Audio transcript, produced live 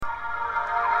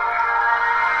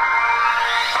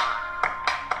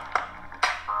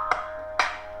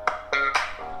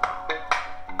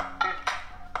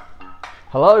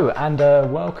Hello and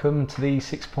welcome to the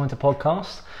Six Pointer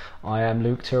Podcast. I am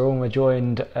Luke Tyrrell and we're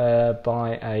joined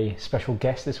by a special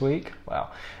guest this week.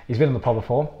 Well, he's been on the pod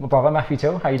before. My brother Matthew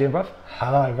Till. How you doing, bruv?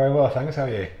 Hello, very well, thanks. How are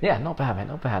you? Yeah, not bad, mate.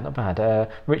 Not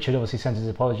bad. Richard obviously sends his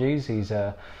apologies. He's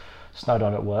snowed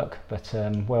on at work, but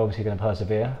we're obviously going to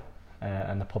persevere.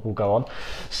 And the pod will go on.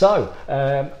 So,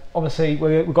 obviously,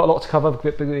 we've got a lot to cover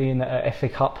between FA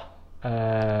Cup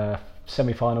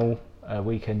semi-final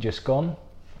weekend just gone.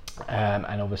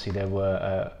 And obviously there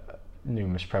were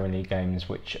numerous Premier League games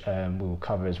which we will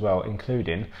cover as well,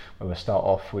 including we'll start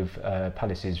off with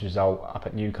Palace's result up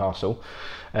at Newcastle,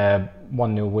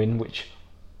 1-0 win, which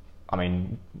I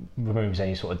mean removes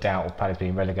any sort of doubt of Palace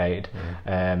being relegated.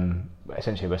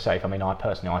 Essentially we're safe. I mean, I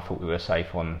thought we were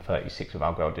safe on 36 with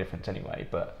our goal difference anyway,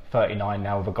 but 39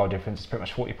 now with a goal difference is pretty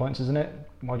much 40 points, isn't it?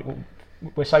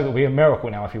 We're saying it would be a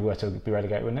miracle now if you were to be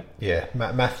relegated, wouldn't it? Yeah,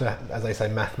 as they say,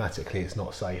 mathematically it's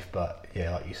not safe, but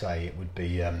yeah, like you say, it would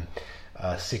be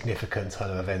a significant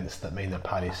turn of events that mean that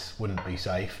Palace wouldn't be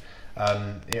safe. I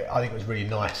think it was really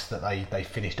nice that they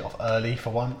finished it off early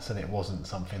for once, and it wasn't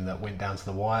something that went down to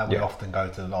the wire. We often go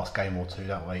to the last game or two,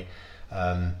 don't we?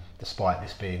 Despite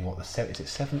this being is it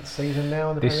seventh season now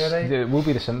in the Premier League? It will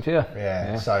be the seventh,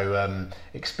 yeah. So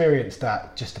experienced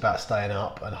that just about staying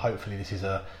up, and hopefully this is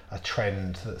a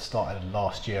trend that started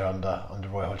last year under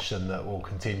Roy Hodgson that will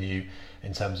continue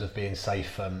in terms of being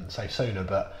safe sooner.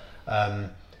 But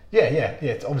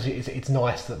obviously it's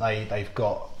nice that they've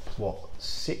got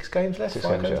 6 games left,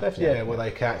 5 games left, where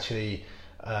they can actually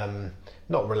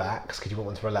not relax, because you want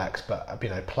them to relax, but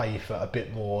play for a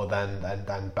bit more than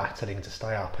battling to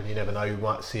stay up. And you never know, you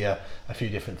might see a few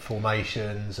different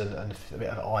formations and a bit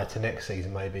of an eye to next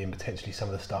season maybe, and potentially some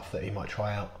of the stuff that he might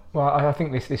try out. Well, I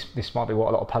think this might be what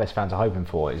a lot of Palace fans are hoping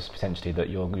for, is potentially that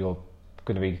you're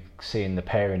going to be seeing the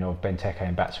pairing of Benteke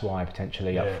and Batshuayi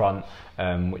potentially up front,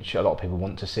 which a lot of people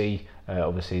want to see.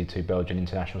 Obviously, two Belgian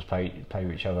internationals play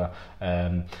with each other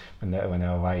when they're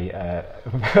away.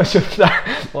 Not like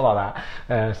that.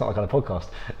 It's not like on a podcast.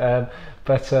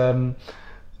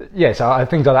 So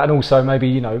things like that, and also maybe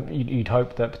you'd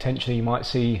hope that potentially you might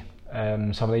see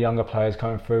some of the younger players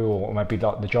coming through, or maybe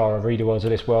like the Jara Reederwells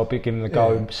of this world, giving them a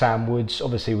go. Sam Woods,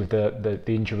 obviously with the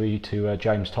injury to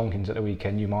James Tompkins at the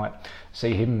weekend, you might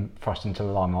see him thrust into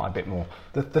the limelight a bit more.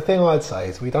 The thing I'd say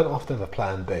is we don't often have a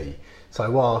plan B. So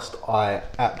whilst I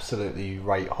absolutely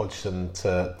rate Hodgson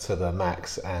to the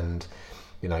max, and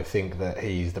think that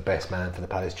he's the best man for the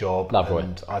Palace job,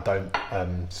 and I don't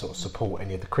sort of support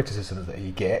any of the criticisms that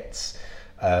he gets,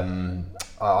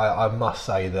 I must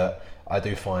say that I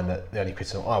do find that the only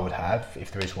criticism I would have,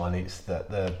 if there is one, is that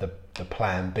the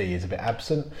plan B is a bit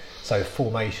absent. So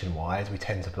formation-wise, we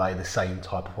tend to play the same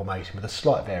type of formation with a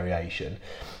slight variation.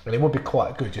 And it would be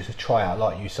quite good just to try out,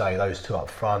 like you say, those two up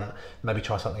front, maybe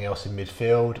try something else in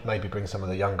midfield, maybe bring some of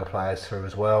the younger players through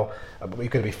as well. But you're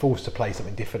going to be forced to play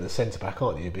something different at centre-back,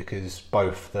 aren't you? Because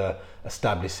both the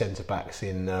established centre-backs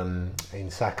in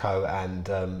Sacco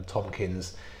and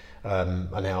Tompkins are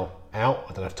now out.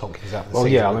 I don't know if Tompkins is out for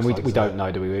the season. We don't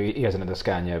know, do we? He hasn't had a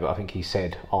scan yet, but I think he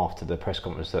said after the press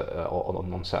conference that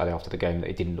on Saturday after the game that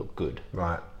it didn't look good.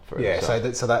 Right.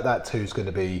 So that too's going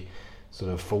to be sort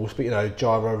of false. But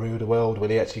Jara Reederwells, will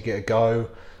he actually get a go?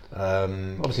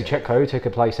 Obviously, Checo took a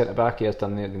play centre back. He has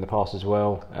done it in the past as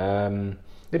well.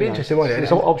 It'd be interesting, won't it?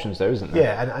 There's options there, isn't there?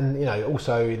 Yeah, and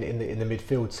also in the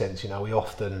midfield sense, we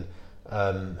often.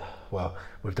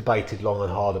 We've debated long and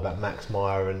hard about Max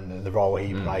Meyer and the role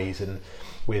he plays, and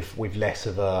with less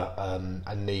of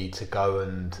a need to go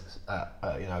and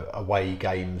away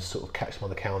games, sort of catch them on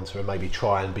the counter and maybe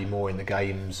try and be more in the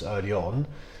games early on.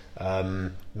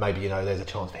 Maybe there's a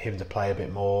chance for him to play a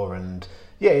bit more, and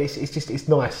it's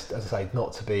nice, as I say,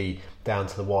 not to be down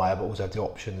to the wire, but also have the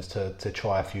options to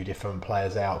try a few different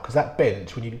players out, because that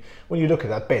bench, when you look at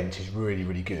that bench, is really,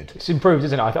 really good. It's improved,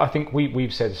 isn't it? I think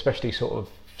we've said, especially sort of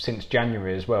since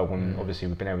January as well, when obviously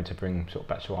we've been able to bring sort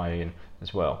of Batshuayi in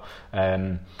as well.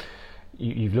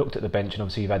 You've looked at the bench, and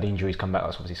obviously you've had injuries come back.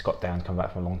 That's obviously Scott Downs come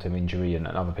back from a long-term injury, and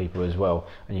other people as well.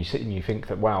 And you sit and you think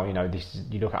that, wow, you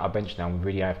look at our bench now, we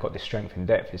really have got this strength in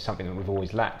depth. It's something that we've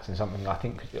always lacked, and something I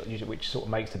think which sort of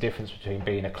makes the difference between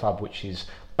being a club which is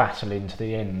battling to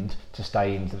the end to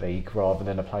stay into the league, rather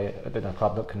than a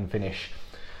club that can finish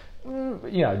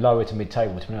lower to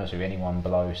mid-table. To be honest with you, anyone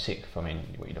below 6th, I mean,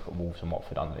 you look at Wolves and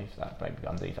Watford underneath that, maybe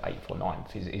underneath 8th or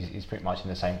 9th, is pretty much in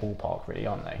the same ballpark, really,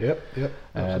 aren't they? Yep,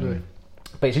 absolutely.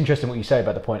 But it's interesting what you say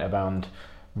about the point around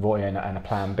Roy and a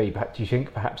plan B. Do you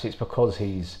think perhaps it's because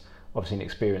he's obviously an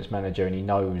experienced manager and he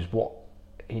knows what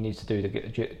he needs to do to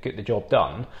get the job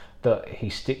done, that he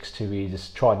sticks to his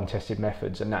tried and tested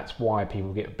methods, and that's why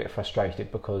people get a bit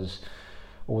frustrated, because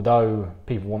although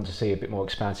people want to see a bit more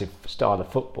expansive style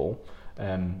of football,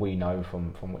 we know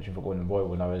from watching football, and Roy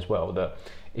will know as well, that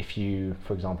if you,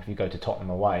 for example, if you go to Tottenham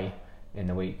away in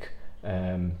the week,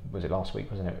 was it last week,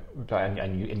 wasn't it,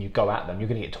 and you go at them, you're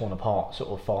going to get torn apart sort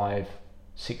of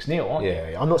 5-6-0, aren't you?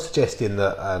 Yeah, I'm not suggesting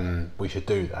that we should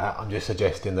do that. I'm just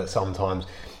suggesting that sometimes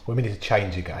when we need to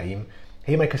change a game,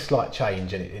 he make a slight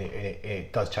change, and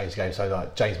it does change the game. So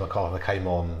like James McArthur came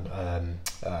on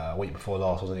a week before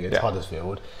last, wasn't he, against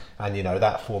Huddersfield, and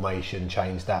that formation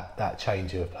changed, that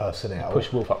change of personnel.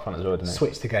 Push Wolf up front as well, didn't it?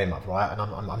 Switched the game up, right? And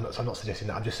I'm not suggesting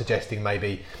that. I'm just suggesting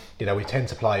maybe we tend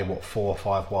to play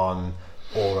 4-5-1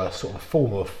 or a sort of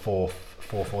form of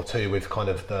 4-4-2 with kind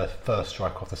of the first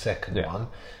strike off the second one.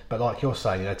 But like you're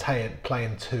saying,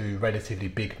 playing two relatively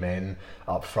big men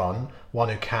up front, one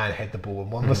who can head the ball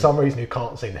and one for some reason who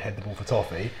can't seem to head the ball for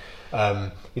toffee,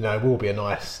 will be a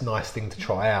nice thing to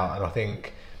try out. And I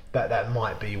think that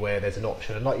might be where there's an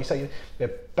option. And like you say,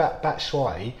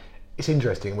 Batshuayi, it's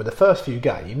interesting. With the first few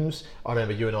games, I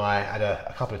remember you and I had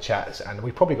a couple of chats, and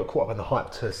we probably got caught up in the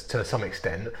hype to some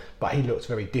extent. But he looked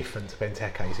very different to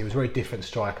Benteke. So he was a very different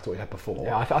striker to what he had before.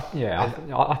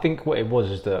 I think what it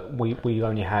was is that we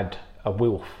only had a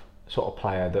Wilf sort of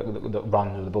player that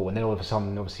runs with the ball, and then all of a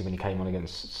sudden, obviously, when he came on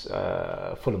against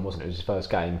Fulham, wasn't it? It was his first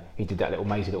game. He did that little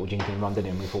mazy little jinking run, didn't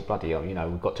he? And we thought, bloody hell,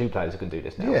 we've got two players who can do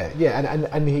this now.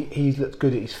 And he looked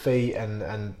good at his feet,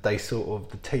 and they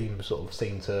the team sort of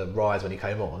seemed to rise when he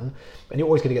came on. And you're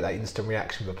always going to get that instant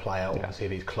reaction with a player, obviously,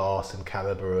 of his class and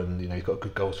calibre, and he's got a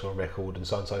good goal scoring record and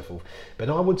so on and so forth. But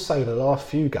I would say the last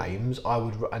few games, I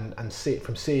would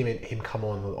seeing him come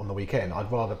on the weekend, I'd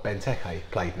rather Benteke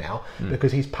played now,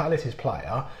 because he's Palace's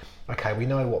player. Okay, we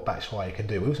know what Batshuayi can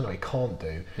do. We also know he can't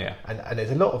do. Yeah. And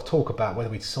there's a lot of talk about whether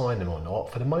we'd sign him or not.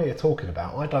 For the money they're talking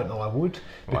about, I don't know I would.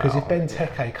 Because if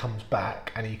Benteke comes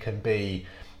back and he can be,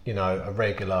 a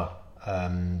regular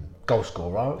goal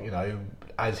scorer,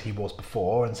 as he was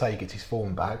before, and say he gets his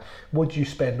form back, would you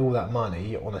spend all that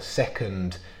money on a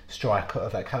second striker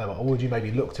of that calibre? Or would you maybe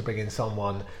look to bring in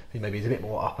someone who maybe is a bit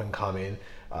more up and coming?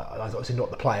 Obviously not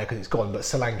the player because it's gone, but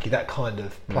Solanke, that kind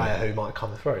of player who might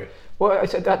come through. Well,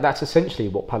 that's essentially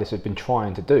what Palace have been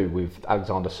trying to do with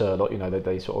Alexander Sørloth.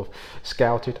 They sort of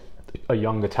scouted a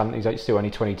younger talent. He's still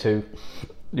only 22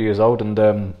 years old, and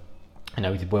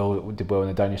he did well in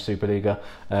the Danish Superliga.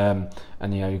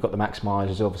 And you've got the Max Myers,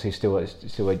 who's obviously still I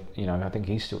think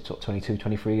he's still 22,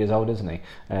 23 years old, isn't he?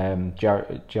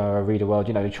 Jaro Riedewald,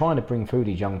 they're trying to bring through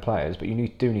these young players, but you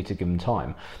do need to give them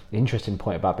time. The interesting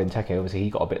point about Benteke, obviously, he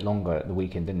got a bit longer at the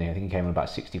weekend, didn't he? I think he came on about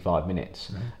 65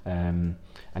 minutes.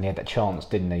 And he had that chance,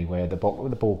 didn't he, where the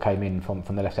ball came in from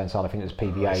the left hand side. I think it was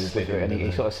PVA, and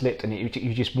he sort of slipped, and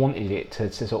you just wanted it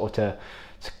to sort of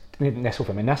nestle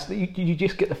for him. And you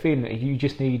just get the feeling that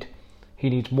he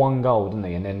needs one goal, doesn't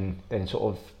he? And then sort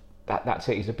of that's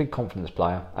it. He's a big confidence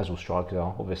player, as all strikers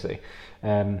are, obviously.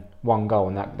 One goal,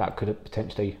 and that could have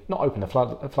potentially not open the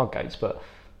floodgates, but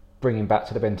bring him back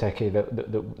to the Benteke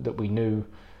that we knew,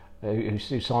 who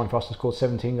signed for us and scored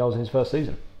 17 goals in his first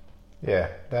season. Yeah,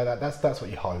 that's what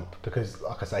you hope, because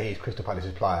like I say, he's Crystal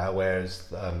Palace's player, whereas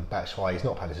Batshuayi is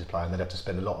not Palace's player, and they'd have to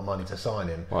spend a lot of money to sign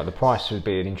him. Well, the price would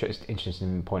be an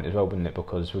interesting point as well, wouldn't it?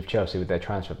 Because with Chelsea, with their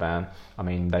transfer ban, I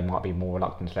mean, they might be more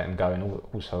reluctant to let him go, and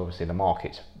also obviously the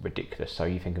market's ridiculous. So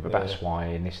you think of a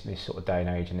Batshuayi in this sort of day and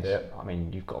age, and I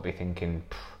mean, you've got to be thinking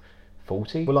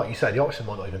 40. Well, like you say, the option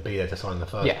might not even be there to sign in the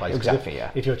first place. Exactly.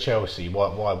 If you're Chelsea,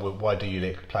 why do you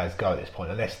let players go at this point,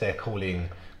 unless they're causing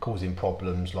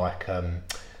problems like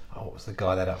what was the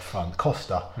guy that up front,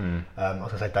 Costa? I was going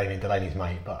to say Damien Delaney's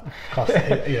mate, but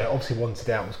Costa, obviously wanted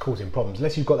out, was causing problems.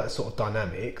 Unless you've got that sort of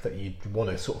dynamic that you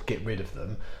want to sort of get rid of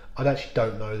them, I actually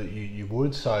don't know that you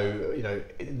would. So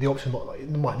the option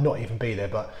might not even be there.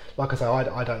 But like I say,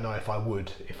 I don't know if I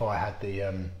would, if I had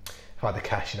the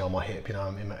cash, on my hip, in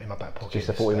my back pocket. Just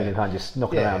a £40 million, just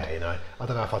knocking around. I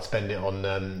don't know if I'd spend it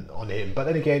on him. But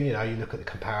then again, you look at the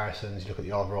comparisons, you look at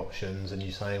the other options, and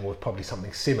you're saying, well, probably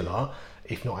something similar,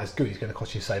 if not as good, is going to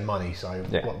cost you the same money. So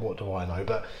what do I know?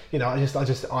 But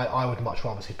I would much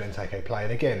rather see Benteke play.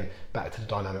 And again, back to the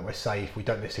dynamic, we're safe. We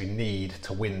don't necessarily need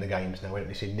to win the games now. We don't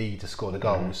necessarily need to score the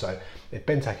goals. So if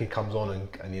Benteke comes on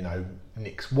and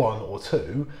nicks one or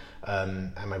two,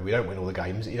 and maybe we don't win all the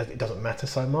games, it doesn't matter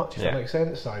so much, if that makes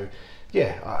sense. So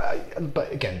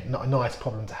but again, not a nice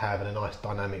problem to have, and a nice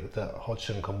dynamic that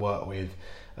Hodgson can work with.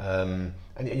 And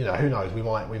who knows, we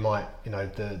might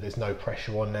there's no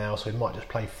pressure on now, so we might just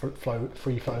play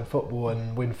free flowing football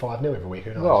and win 5-0 every week.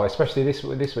 Who knows? Well, especially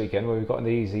this weekend, where we've got an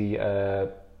easy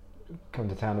come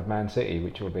to town with Man City,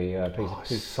 which will be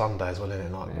it's Sunday as well, isn't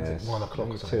it? Like, is it 1 o'clock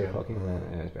or something? 2 o'clock, isn't it?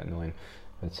 Yeah, it's a bit annoying.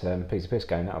 But piece of piss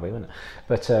game that'll be, won't it?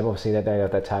 But obviously they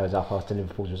have their towers up after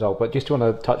Liverpool's result. But just want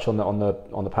to touch on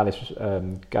the Palace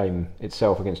game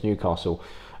itself against Newcastle.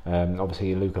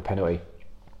 Obviously Luka penalty.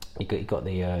 He got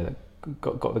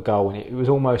the goal, and it was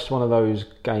almost one of those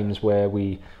games where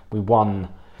we won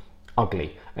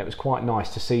ugly. And it was quite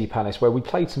nice to see Palace, where we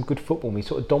played some good football and we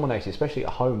sort of dominated, especially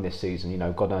at home this season. You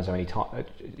know, God knows how many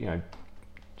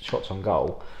shots on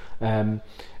goal.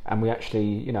 And we actually,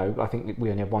 you know, I think we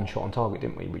only had one shot on target,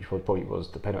 didn't we? Which probably was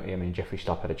the penalty. I mean, Jeffrey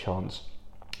Stubb had a chance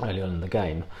early on in the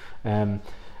game. And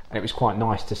it was quite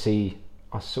nice to see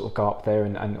us sort of go up there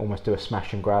and almost do a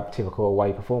smash and grab typical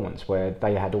away performance, where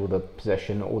they had all the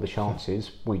possession, all the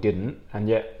chances, we didn't, and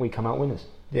yet we come out winners.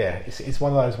 Yeah, it's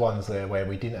one of those ones there where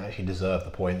we didn't actually deserve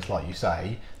the points, like you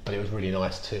say, but it was really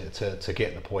nice to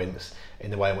get the points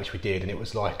in the way in which we did. And it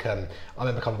was like, I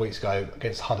remember a couple of weeks ago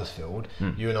against Huddersfield,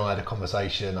 you and I had a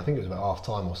conversation, I think it was about half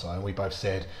time or so, and we both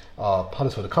said,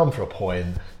 Huddersfield have come for a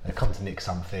point, they've come to nick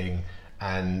something,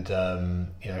 and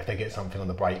you know, if they get something on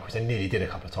the break, which they nearly did a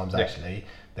couple of times actually,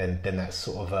 then that's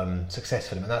sort of success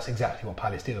for them. And that's exactly what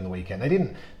Palace did on the weekend. They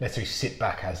didn't necessarily sit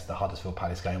back as the Huddersfield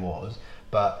Palace game was,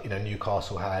 but you know,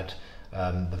 Newcastle had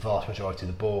the vast majority of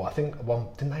the ball. I think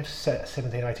didn't they have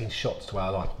 17 or 18 shots to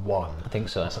our like one? I think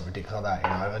so. Or something ridiculous like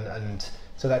that, you know, and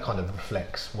so that kind of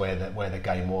reflects where the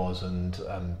game was and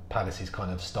Palace's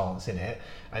kind of stance in it,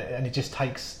 and it just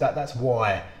takes that's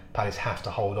why Palace have to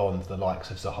hold on to the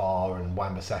likes of Zaha and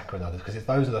Wan-Bissaka and others, because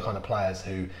those are the kind of players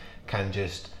who can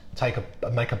just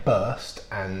make a burst,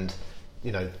 and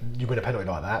you know, you win a penalty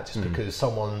like that just because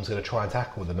someone's going to try and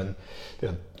tackle them, and you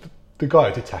know, the guy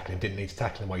who did tackle him didn't need to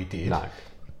tackle him the way he did. No.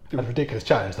 It was a ridiculous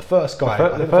challenge. The first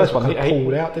guy, the first one, he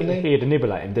pulled out, didn't he? He had a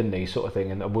nibble at him, didn't he, sort of thing,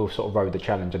 and Will sort of rode the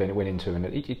challenge, and then it went into him.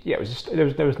 And it was just, there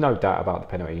was no doubt about the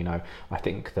penalty. You know, I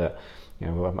think that, you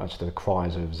know, much to the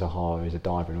cries of Zaha as a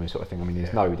diver and all this sort of thing. I mean,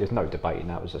 there's no debating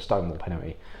that was a stonewall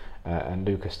penalty, and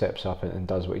Luka steps up and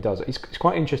does what he does. It's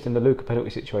quite interesting, the Luka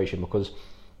penalty situation, because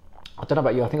I don't know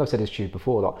about you. I think I've said this to you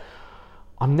before, that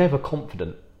I'm never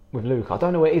confident with Luke. I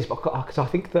don't know what it is, because I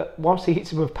think that once he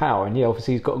hits him with power, and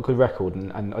obviously he's got a good record,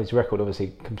 and his record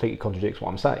obviously completely contradicts what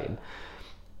I'm saying,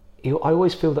 I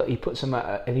always feel that he puts him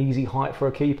at an easy height for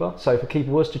a keeper. So if a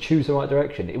keeper was to choose the right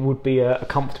direction, it would be a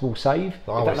comfortable save. If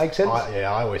that makes sense? I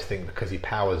always think because he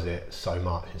powers it so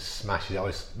much, it smashes. I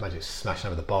always imagine it smashing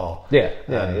over the bar. Yeah.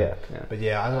 But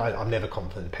I'm never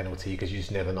confident in penalty, because you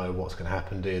just never know what's going to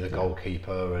happen. Do you? The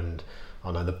goalkeeper and.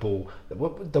 I know the ball.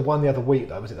 The one the other week,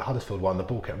 though, was it the Huddersfield one? The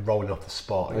ball kept rolling off the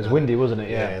spot. It was windy, wasn't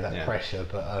it? Yeah, that pressure.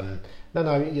 But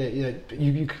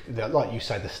you like you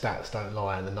say, the stats don't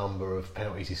lie, and the number of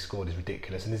penalties he scored is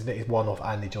ridiculous. And isn't it one off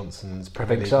Andy Johnson's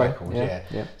Premier League record? Yeah.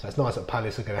 So it's nice that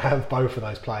Palace are going to have both of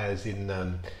those players in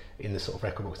the sort of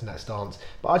record books in that stance.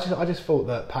 But I just thought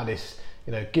that Palace,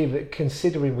 you know,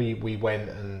 considering we went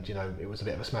and, you know, it was a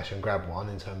bit of a smash and grab one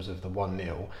in terms of the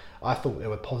 1-0, I thought there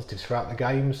were positives throughout the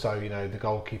game. So, you know, the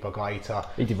goalkeeper Gaeta,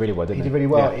 he did really well, didn't he? He did really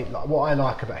well. What I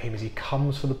like about him is he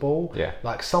comes for the ball. Yeah.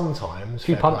 Like sometimes, a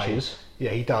few punches.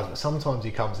 Yeah, he does. But sometimes he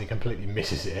comes and he completely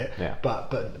misses it. Yeah. But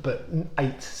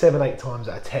 7-8 times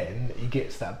out of 10, he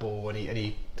gets that ball and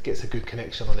he gets a good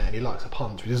connection on it, and he likes a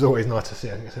punch, which is always nice to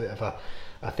see. I think it's a bit of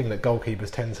a thing that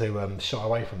goalkeepers tend to shy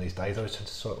away from these days. They always tend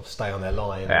to sort of stay on their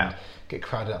line and get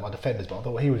crowded out by defenders. But I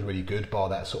thought he was really good, bar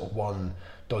that sort of one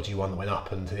dodgy one that went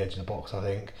up and to the edge of the box. I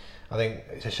think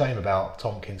it's a shame about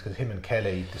Tompkins, because him and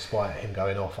Kelly, despite him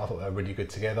going off, I thought they were really good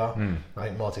together. I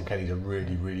think Martin Kelly's a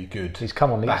really, really good. He's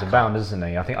come on leaps and bounds, hasn't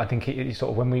he? I think he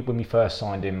sort of, when we first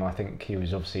signed him, I think he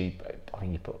was obviously, I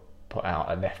think he put out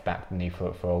a left back, didn't he,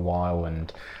 for a while,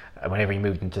 and whenever he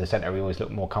moved into the centre, he always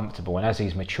looked more comfortable. And as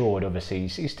he's matured, obviously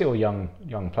he's still a young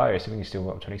player. So I think he's still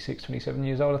 26, 27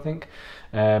 years old, I think.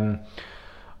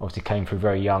 Obviously came through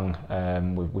very young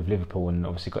with Liverpool, and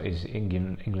obviously got his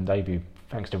England debut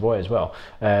thanks to Roy as well.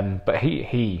 But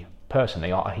he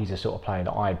personally, he's a sort of player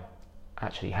that I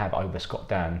actually have over Scott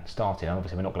Dan starting. And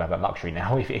obviously we're not going to have that luxury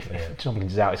now. If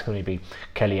Tompkins is out, it's going to be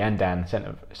Kelly and Dan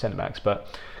centre backs.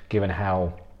 But given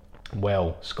how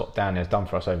well Scott Dan has done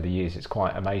for us over the years, it's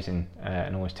quite amazing,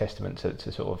 and always testament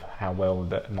to sort of how well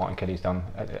that Martin Kelly's done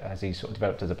as he's sort of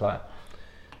developed as a player.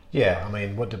 Yeah, I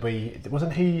mean,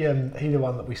 wasn't he the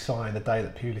one that we signed the day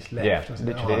that Pulis left? Yeah,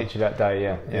 literally that day,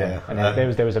 yeah. And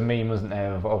there was a meme, wasn't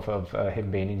there, of him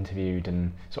being interviewed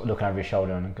and sort of looking over his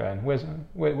shoulder and going, where's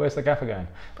the gaffer going?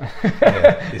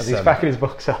 As he's backing his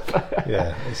box up.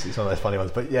 Yeah, it's one of those funny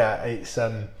ones. But yeah, it's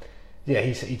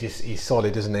he's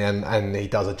solid, isn't he? And he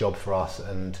does a job for us.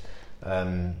 And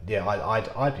I'd be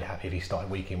happy if he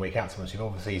started week in, week out. To be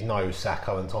obviously he's no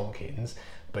Sacco and Tompkins,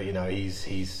 but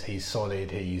he's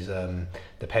solid, he's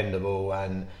dependable,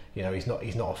 and he's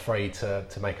not afraid to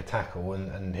make a tackle,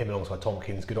 and him alongside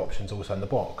Tompkins, good options also in the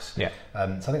box. Yeah. So I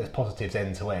think there's positives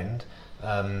end to end,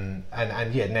 and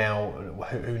now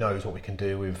who knows what we can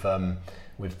do with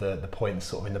the points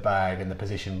sort of in the bag and the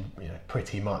position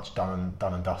pretty much done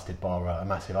and dusted bar a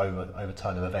massive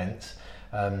overturn of events.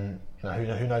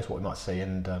 Who knows what we might see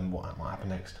and what might happen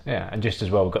next. Yeah, and just as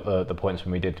well, we've got the points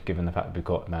when we did, given the fact that we've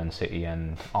got Man City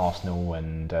and Arsenal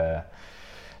and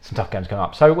some tough games coming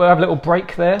up. So we'll have a little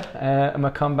break there, and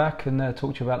we'll come back and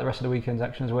talk to you about the rest of the weekend's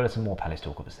action, as well as some more Palace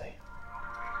talk, obviously.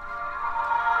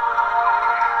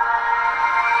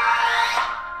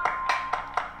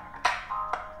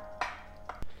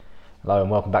 Hello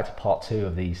and welcome back to part 2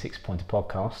 of the 6 Pointer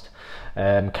podcast.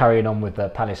 Carrying on with the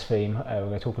Palace theme, we're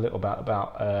going to talk a little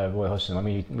about Roy Hodgson. I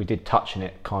mean, we did touch on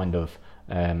it kind of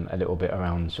a little bit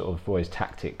around sort of Roy's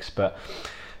tactics, but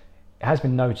it has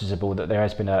been noticeable that there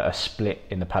has been a split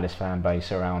in the Palace fan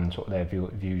base around sort of their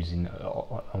views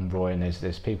on Roy, and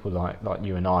there's people like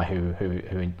you and I who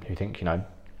think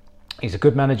he's a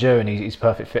good manager and he's a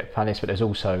perfect fit for Palace, but there's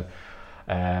also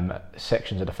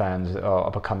sections of the fans that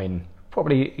are becoming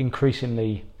probably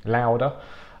increasingly louder.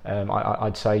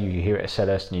 I'd say you hear it at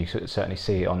Selhurst, and you certainly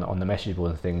see it on the message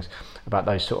boards and things about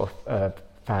those sort of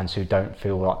fans who don't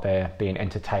feel like they're being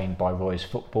entertained by Roy's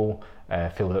football,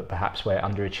 feel that perhaps we're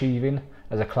underachieving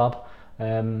as a club.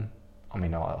 I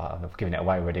mean, I've given it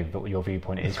away already what your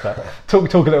viewpoint is, but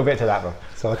talk a little bit to that, Rob.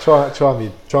 So I try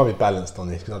and be balanced on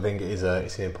this, because I think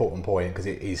it's an important point, because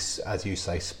it is, as you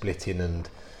say, splitting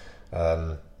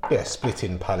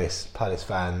Palace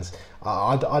fans.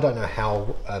 I don't know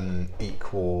how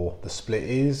equal the split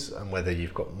is, and whether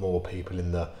you've got more people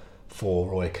in the for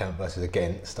Roy camp versus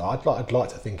against. I'd like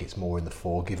to think it's more in the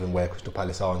for, given where Crystal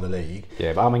Palace are in the league.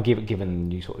 Yeah, but I mean,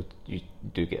 given you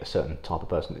do get a certain type of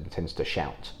person that tends to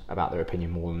shout about their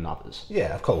opinion more than others.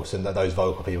 Yeah, of course, and those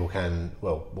vocal people can,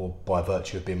 well, by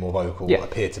virtue of being more vocal,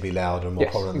 appear to be louder and more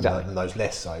prominent than those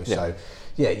less so. Yeah. So,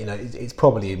 yeah, it's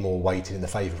probably more weighted in the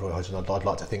favour of Roy Hodgson. I'd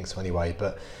like to think so anyway.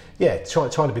 But yeah, trying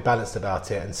to be balanced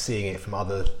about it and seeing it from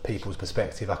other people's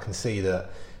perspective, I can see that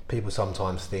people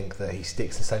sometimes think that he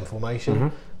sticks the same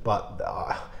formation, but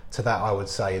to that I would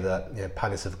say that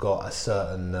Palace have got a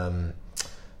certain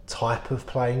type of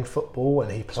playing football,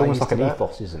 and he plays. It's almost like an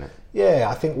ethos, isn't it? Yeah,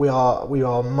 I think we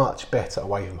are much better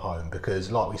away from home,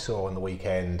 because, like we saw on the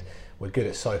weekend, we're good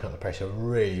at soaking up the pressure,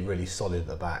 really, really solid at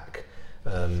the back.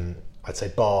 I'd say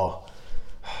bar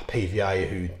PVA,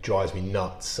 who drives me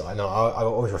nuts. I know I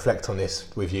always reflect on this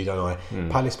with you, don't I?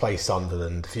 Palace played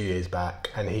Sunderland a few years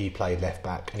back, and he played left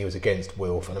back, and he was against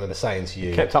Wilf. And I remember saying to you,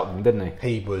 he kept up with him, didn't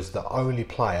he? He was the only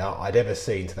player I'd ever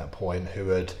seen to that point who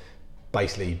had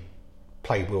basically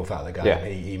played Wilf out of the game. Yeah.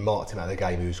 He marked him out of the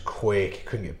game. He was quick. He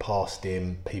couldn't get past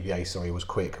him. PVA, was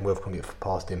quick, and Wilf couldn't get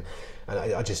past him.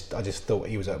 And I just thought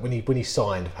he was when he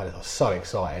signed Palace, I was so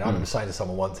excited. I remember saying to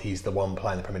someone once, he's the one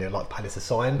player in the Premier League I'd like Palace to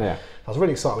sign. Yeah. I was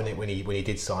really excited when he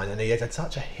did sign, and he had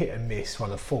such a hit and miss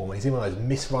run of form. He's in one of those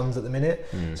miss runs at the minute.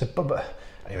 So, but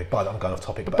anyway, I'm going off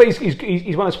topic. But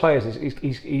he's one of those players.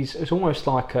 It's almost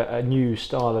like a new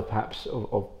style of perhaps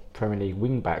of Premier League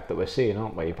wing back that we're seeing,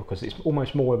 aren't we? Because it's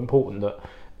almost more important that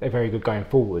they're very good going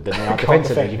forward than they are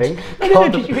defensively. Do you think?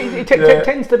 It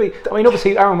tends to be. I mean,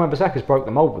 obviously, Aaron Wan-Bissaka's broke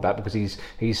the mould with that, because he's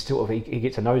sort of he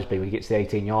gets a nosebleed when he gets to the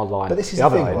 18-yard line. But this is the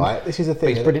thing, right? This is the thing.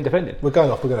 But he's brilliant defending. We're going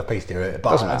a piece here,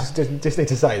 but I just need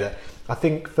to say that I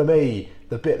think for me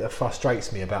the bit that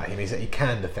frustrates me about him is that he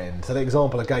can defend. So the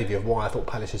example I gave you of why I thought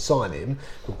Palace should sign him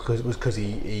was because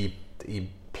he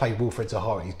played Wilfred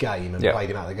Zaha in his game and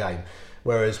played him out of the game.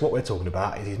 Whereas what we're talking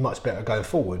about is he's much better going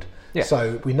forward. Yeah.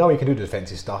 So we know he can do the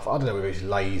defensive stuff. I don't know whether he's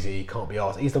lazy, can't be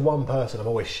asked. He's the one person I'm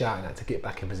always shouting at to get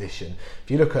back in position.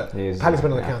 If you look at Palace went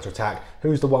on the counter-attack,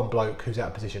 who's the one bloke who's out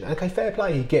of position? Okay, fair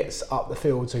play, he gets up the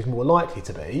field, so he's more likely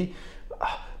to be,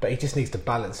 but he just needs to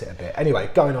balance it a bit. Anyway,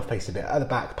 going off piece a bit, at the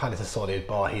back, Palace are solid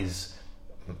by his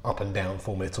up and down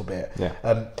form a little bit.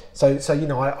 Yeah. So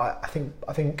I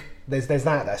think there's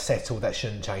that's settled, that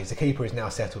shouldn't change. The keeper is now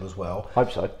settled as well.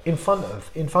 Hope so. In front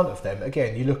of them,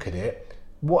 again, you look at it.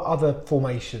 What other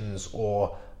formations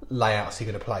or layouts are you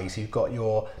going to play? So you've got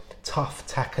your tough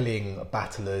tackling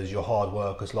battlers, your hard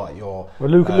workers like your.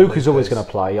 Well, Luke is always going to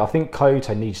play. I think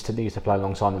Coyote needs to play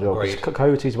alongside as well.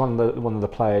 Coyote is one of the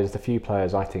players, the few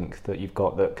players I think that you've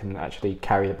got that can actually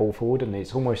carry the ball forward, and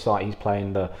it's almost like he's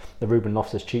playing the Ruben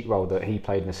Loftus-Cheek role that he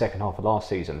played in the second half of last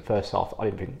season. First half, I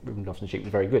didn't think Ruben Loftus-Cheek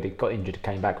was very good. He got injured,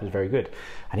 came back, was very good,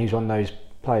 and he was one of those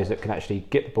players that can actually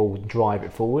get the ball and drive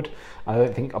it forward. I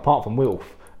don't think, apart from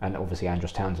Wilf and obviously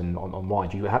Andros Townsend on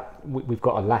wide, we've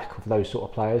got a lack of those sort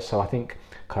of players. So I think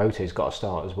Coyote's got to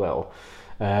start as well.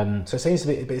 So it seems to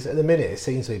be, at the minute, it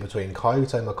seems to be between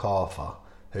Coyote, MacArthur,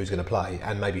 who's going to play,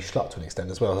 and maybe Schlupp to an extent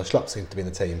as well. So Schlupp seems to be in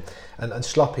the team, and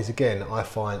Schlupp is, again, I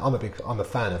find I'm a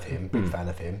fan of him, big fan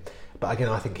of him. But again,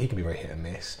 I think he can be very hit and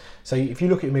miss. So if you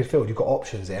look at midfield, you've got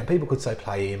options there, and people could say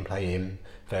play him,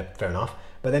 fair enough.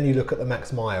 But then you look at the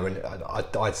Max Meyer, and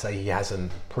I'd say he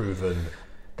hasn't proven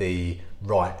the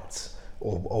right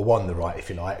or won the right, if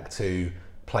you like, to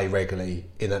play regularly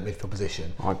in that midfield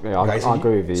position. I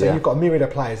agree with you. So you've got a myriad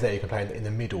of players there you can play in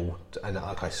the middle, and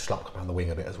Schlupp can play on the wing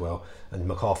a bit as well. And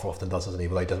MacArthur often doesn't he?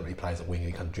 Well, he doesn't really play as a winger;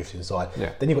 he kind of drifts inside.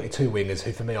 Yeah. Then you've got your two wingers,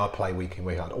 who for me I play week in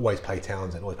week out. I'd always play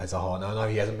Townsend, always plays Zaha. Now I know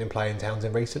he hasn't been playing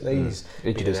Townsend recently. He's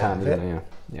injured his hand, isn't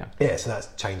he? Yeah. So that's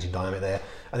changing dynamic there.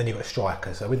 And then you've got a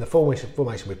striker. So in the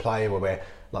formation we play, where we're,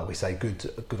 like we say, good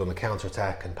on the counter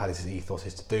attack, and Palace's ethos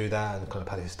is to do that, and kind of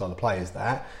Palace's style of play is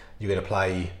that you're going to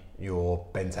play your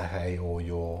Benteke or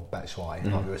your Batshuayi,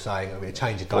 like we were saying, we're going to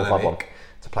change the dynamic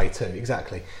to play two.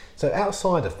 Exactly. So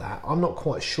outside of that, I'm not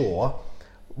quite sure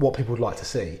what people would like to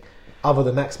see, other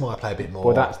than Max Meyer play a bit more.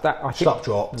 Well, that's that. Schlupp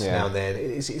drops now and then.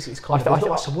 It's kind of not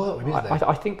much to work with, isn't it?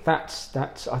 I think that's.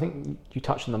 I think you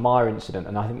touched on the Meyer incident,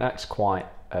 and I think that's quite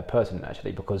pertinent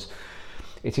actually, because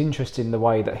it's interesting the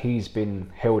way that he's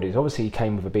been heralded. Obviously, he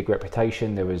came with a big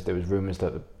reputation. There was rumours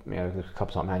that a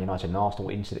couple like Man United and Arsenal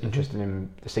were interested in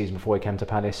him the season before he came to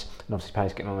Palace, and obviously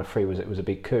Palace getting on a free was a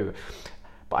big coup.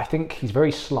 But I think he's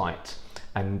very slight,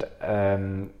 and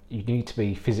you need to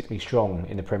be physically strong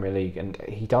in the Premier League, and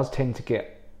he does tend to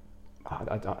get.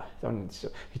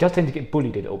 He does tend to get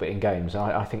bullied a little bit in games.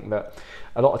 I think that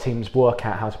a lot of teams work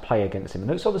out how to play against him,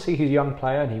 and it's obviously he's a young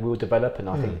player and he will develop. And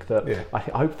I think that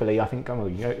hopefully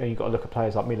you've got to look at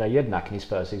players like Milo Jednak in his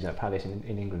first season at Palace in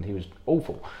England. He was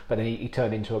awful, but then he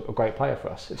turned into a great player for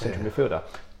us, a central midfielder.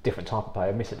 Different type of player,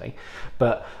 admittedly,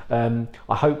 but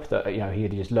I hope that he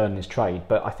had just learned his trade.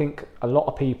 But I think a lot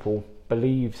of people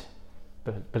believe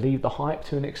the hype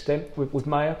to an extent with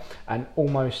Meyer, and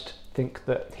almost think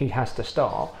that he has to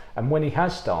start. And when he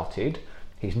has started,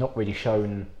 he's not really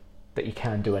shown that he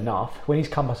can do enough. When he's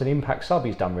come as an impact sub,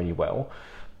 he's done really well.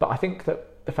 But I think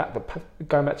that the fact that,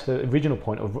 going back to the original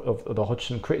point of the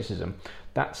Hodgson criticism,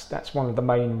 that's one of the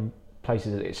main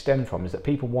places that it stemmed from, is that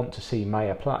people want to see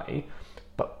Meyer play.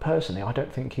 But personally, I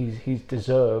don't think he's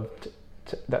deserved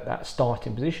that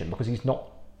starting position, because he's not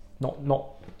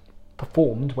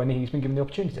performed when he's been given the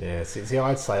opportunity. Yeah, see,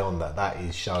 I'd say on that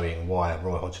is showing why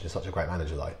Roy Hodgson is such a great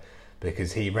manager, though,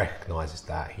 because he recognises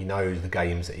that. He knows the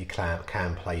games that he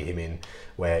can play him in,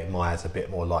 where Meyer's a bit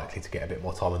more likely to get a bit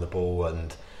more time on the ball,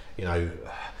 and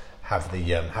have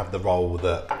the role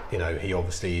that he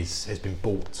obviously has been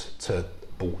bought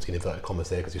in inverted commas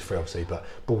there, because he's free obviously, but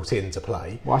bought in to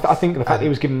play. Well, I think the fact that he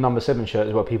was given number 7 shirt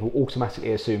as well, people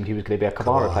automatically assumed he was going to be a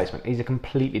Kvara replacement. He's a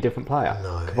completely different player.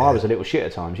 Kvara's a little shit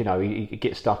at times. He'd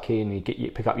get stuck in,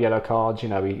 he'd pick up yellow cards.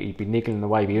 He'd be niggling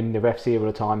away, be in the ref's ear all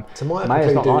the time. So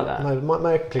Mayer's not like that.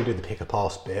 Meyer can do the pick a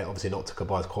pass bit, obviously not to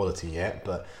Kvara's quality yet,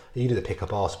 but you do the pick a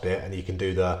pass bit, and you can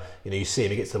do the you see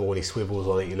him, he gets the ball and he swivels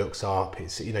on it, he looks up,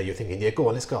 it's you're thinking, yeah, go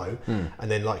on, let's go. And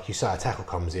then, like you say, a tackle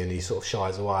comes in, he sort of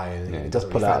shies away, and it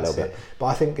doesn't pull really out a little bit. But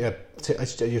I think,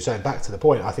 as you're saying, back to the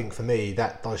point, I think for me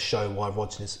that does show why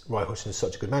Roy Hodgson is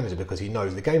such a good manager, because he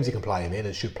knows the games he can play him in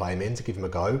and should play him in, to give him a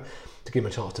go, to give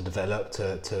him a chance to develop,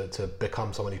 to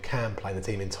become someone who can play in the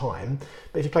team in time.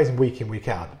 But if he plays him week in, week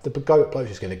out, the bloke's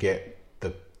just going to get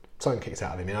something kicks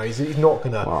out of him. He's not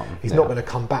going to not going to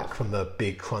come back from the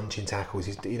big crunching tackles.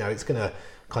 It's going to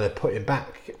kind of put him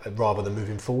back rather than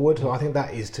moving forward. So I think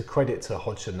that is to credit to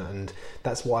Hodgson, and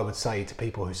that's what I would say to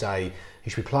people who say he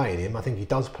should be playing him. I think he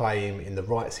does play him in the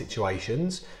right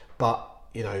situations, but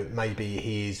maybe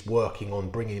he's working on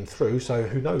bringing him through. So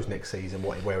who knows next season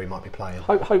where he might be playing.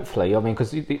 Hopefully, because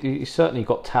he's certainly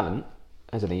got talent,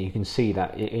 hasn't he? You can see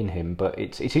that in him, but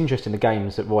it's interesting the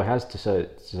games that Roy has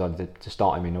decided to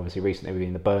start him in. Obviously, recently we've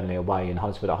been the Burnley away and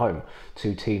Huddersfield at home,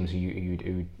 two teams who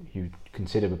you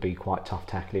consider would be quite tough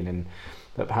tackling, and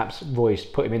that perhaps Roy's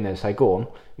put him in there and say, go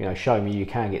on, show me you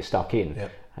can get stuck in.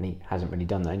 Yep. And he hasn't really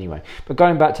done that anyway. But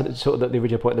going back to the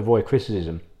original point of the Roy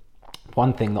criticism,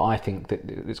 one thing that I think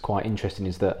that's quite interesting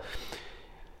is that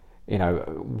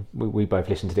we both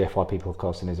listen to the FYP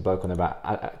podcast, and there's a bloke on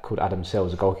about called Adam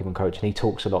Sells, a goalkeeping coach, and he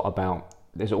talks a lot about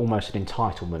there's almost an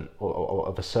entitlement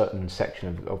of a certain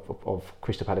section of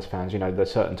Crystal Palace fans. The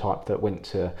certain type that went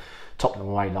to Tottenham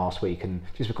away last week, and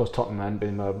just because Tottenham hadn't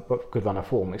been a good run of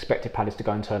form, expected Palace to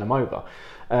go and turn them over.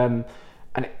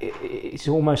 and it's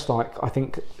almost like I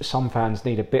think some fans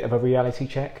need a bit of a reality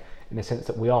check, in the sense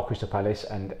that we are Crystal Palace,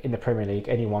 and in the Premier League,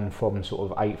 anyone from sort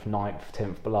of 8th, 9th,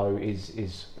 10th below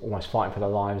is almost fighting for their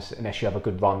lives, unless you have a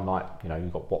good run, like, you know,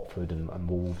 you've got Watford and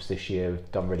Wolves this year,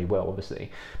 have done really well, obviously.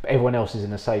 But everyone else is in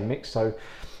the same mix, so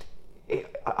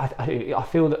I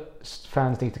feel that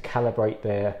fans need to calibrate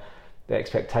their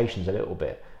expectations a little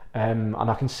bit. And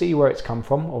I can see where it's come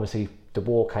from. Obviously, the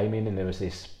war came in and there was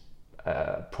this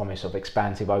promise of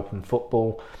expansive open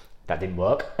football. That didn't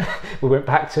work. We went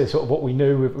back to sort of what we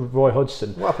knew with Roy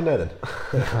Hodgson. What happened there then?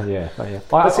 yeah.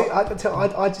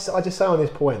 I just say on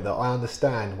this point that I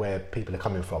understand where people are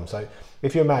coming from. So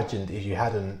if you imagined, if you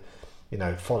hadn't, you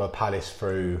know, followed Palace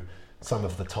through some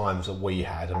of the times that we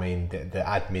had, I mean, the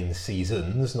admin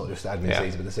seasons, not just the admin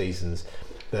season, but the seasons,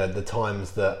 the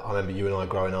times that I remember you and I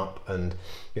growing up, and,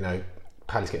 you know,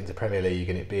 Palace getting to Premier League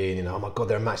and it being, you know, oh my God,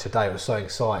 they're a match a day. It was so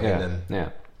exciting.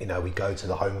 And you know, we go to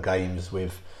the home games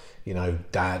with, you know,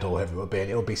 Dad or whoever it would be,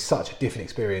 and it would be such a different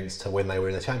experience to when they were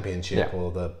in the Championship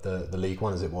or the League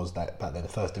One as it was back then, the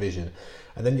First Division.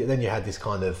 And then you had this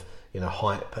kind of, you know,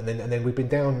 hype, and then we've been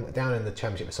down in the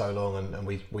Championship for so long, and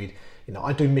we you know,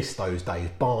 I do miss those days.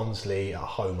 Barnsley at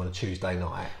home on a Tuesday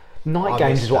night. Night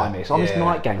games is what I miss. I miss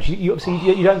night games. You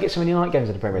obviously you don't get so many night games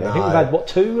in the Premier League. I think we've had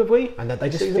 2 have we? And they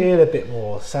just feel a bit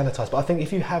more sanitised. But I think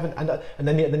if you haven't, and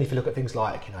then if you look at things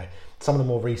like, you know, some of the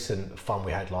more recent fun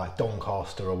we had, like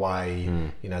Doncaster away,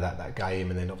 you know, that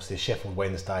game, and then obviously Sheffield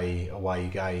Wednesday away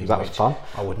game. That was fun.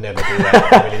 I would never do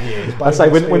that in a million years. But I'd say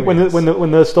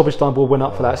when the stoppage time ball went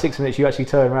up for that 6 minutes, you actually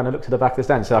turn around and look to the back of the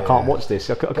stand and say, I can't watch this.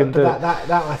 I couldn't do it.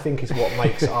 That I think is what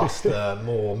makes us the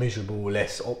more miserable,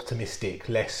 less optimistic,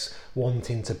 less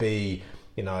wanting to be,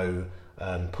 you know,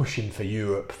 pushing for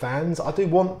Europe fans. I do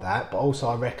want that, but also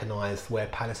I recognise where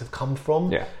Palace have come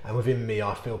from, and within me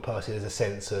I feel personally there's a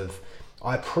sense of,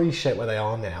 I appreciate where they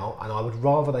are now, and I would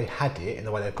rather they had it in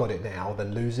the way they've got it now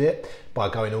than lose it by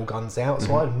going all guns out.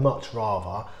 So I'd much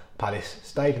rather Palace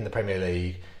stayed in the Premier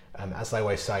League. As they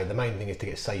always say, the main thing is to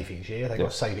get safe each year. They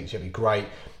got safe each year, it'd be great.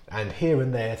 And here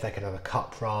and there, if they can have a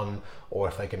cup run, or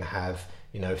if they can have,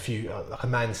 you know, a few, like a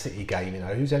Man City game, you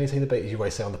know, who's any team to beat, as you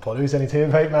always say on the pod, who's any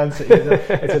team to beat Man City?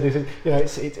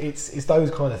 It's those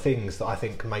kind of things that I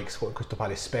think makes Crystal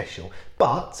Palace special.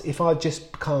 But if I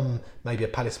just become maybe a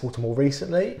Palace supporter more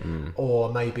recently,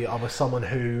 or maybe I was someone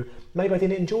who, maybe I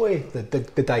didn't enjoy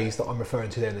the days that I'm referring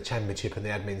to there in the Championship and the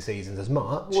admin seasons as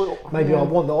much, maybe I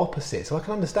want the opposite. So I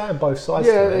can understand both sides.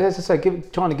 Yeah, as I say,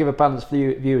 trying to give a balanced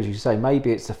view, as you say,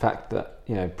 maybe it's the fact that,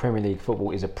 you know, Premier League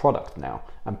football is a product now,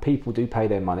 and people do pay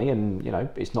their money, and, you know,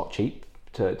 it's not cheap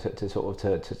to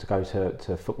go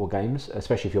to football games,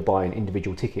 especially if you're buying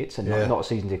individual tickets and not a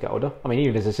season ticket holder. I mean,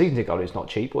 even as a season ticket holder, it's not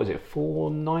cheap. What is it,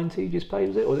 $4.90 just paid?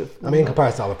 Was it? Or was it, I mean, in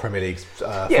comparison to other Premier Leagues,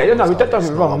 don't get me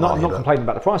wrong. I'm not complaining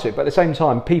about the price of it, but at the same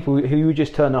time, people who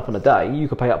just turn up on a day, you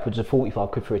could pay upwards of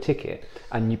 45 quid for a ticket,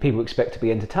 and people expect to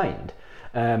be entertained.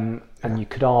 And you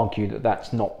could argue that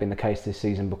that's not been the case this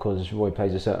season because Roy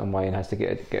plays a certain way and has to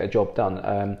get a job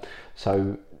done.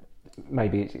 So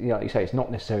maybe, like you say, it's not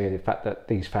necessarily the fact that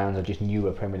these fans are just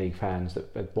newer Premier League fans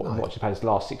that watch the Palace the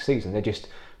last 6 seasons. They're just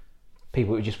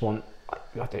people who just want,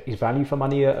 is value for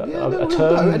money a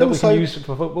term that we can use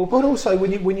for football? But also,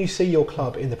 when you see your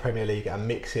club in the Premier League and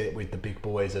mix it with the big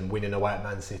boys and winning away at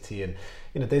Man City, and,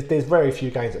 you know, there's very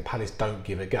few games that Palace don't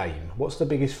give a game. What's the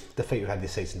biggest defeat we've had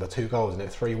this season? By 2 goals, isn't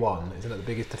it? 3-1. Isn't that the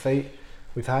biggest defeat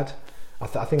we've had? I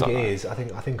think it is. I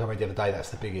think I read the other day that's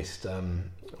the biggest.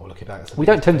 Looking back, we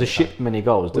don't tend to ship many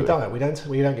goals, do we? We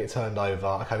don't get turned over.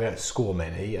 Okay, we don't score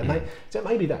many, and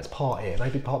maybe that's part it.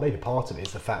 Maybe part of it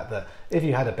is the fact that if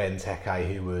you had a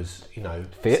Benteke who was, you know,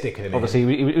 fit, sticking him obviously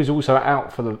in, he was also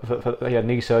out for he had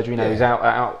knee surgery. You know, he's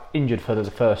out injured for the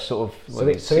first sort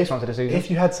of 6 months of the season. If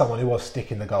you had someone who was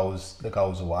sticking the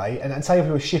goals away, and say if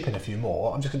we were shipping a few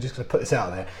more, I'm just going to put this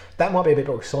out there, that might be a bit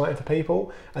more exciting for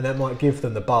people, and that might give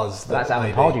them the buzz. That's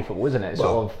Alan Pardew football, isn't it?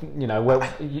 Sort of, you know, where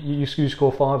you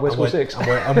score 5, we score 6.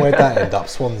 And where'd that end up?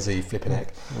 Swansea flipping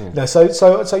heck. No,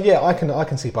 so yeah, I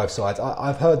can see both sides.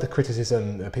 I've heard the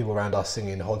criticism of people around us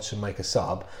singing Hodgson make a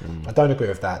sub. I don't agree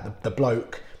with that. The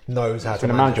bloke knows how to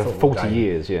manage a football game. 40 game.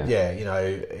 years, yeah. Yeah, you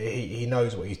know, he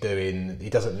knows what he's doing. He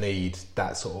doesn't need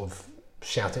that sort of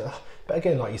shouting. But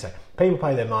again, like you say, people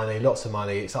pay their money, lots of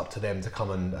money. It's up to them to come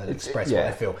and express what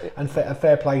they feel. And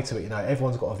fair play to it. You know,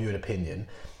 everyone's got a view and opinion.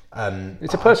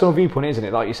 It's a personal viewpoint, isn't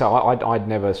it? Like you say, I'd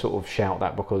never sort of shout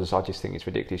that because I just think it's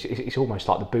ridiculous. It's almost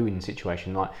like the booing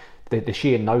situation. Like the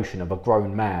sheer notion of a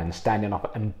grown man standing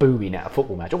up and booing at a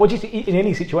football match, or just in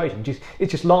any situation,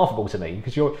 it's just laughable to me,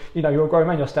 because you're a grown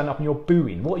man, you're standing up and you're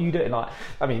booing. What are you doing? Like,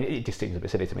 I mean, it just seems a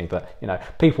bit silly to me, but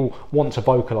people want to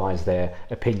vocalise their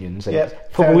opinions. And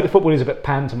football is a bit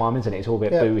pantomime, isn't it? It's all a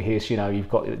bit boo hiss. You've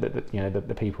got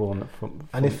the people on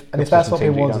and if that's what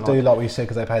people want to do, like we said,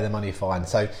 because they pay their money, fine.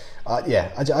 So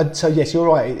so yes, you're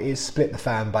right. It's split the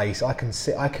fan base. I can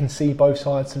see both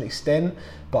sides to an extent,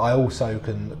 but I also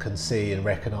can see and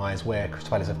recognise where Crystal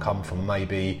Palace have come from,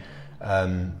 maybe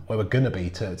where we're going to be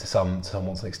to some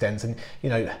extent. And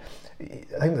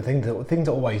I think the thing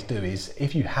to always do is,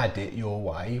 if you had it your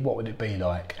way, what would it be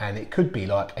like? And it could be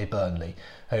like a Burnley,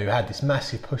 who had this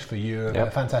massive push for Europe,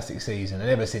 a fantastic season, and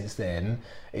ever since then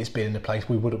it's been in a place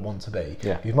we wouldn't want to be.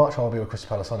 You'd much rather be with Crystal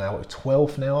Palace on now. We're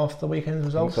 12th now after the weekend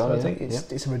results. I think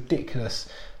it's a ridiculous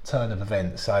turn of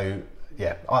events. So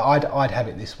yeah, I'd have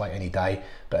it this way any day.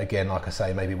 But again, like I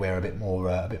say, maybe we're a bit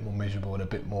more miserable and a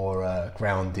bit more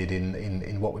grounded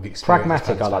in what we've experienced.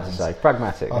 Pragmatic, I like to say.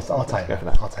 Pragmatic. I'll take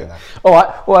that. I'll take that. All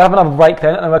right, well, have another break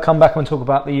then, and we'll come back and talk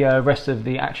about the rest of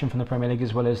the action from the Premier League,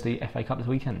 as well as the FA Cup this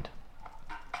weekend.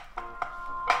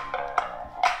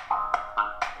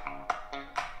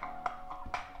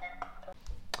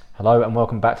 Hello and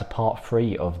welcome back to part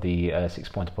 3 of the 6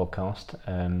 Pointer podcast.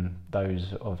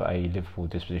 Those of a Liverpool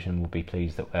disposition will be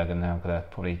pleased that we're now going to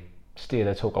probably steer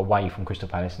the talk away from Crystal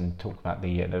Palace and talk about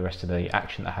the rest of the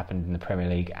action that happened in the Premier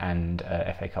League and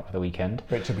FA Cup for the weekend.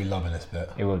 Rich will be loving this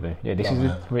bit. It will be. Yeah, this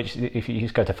is Rich. If you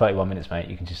just go to 31 minutes, mate,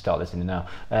 you can just start listening now.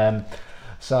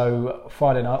 So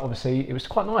Friday night, obviously, it was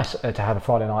quite nice to have a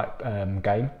Friday night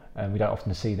game. We don't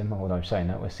often see them, although saying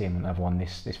that, we'll see them another one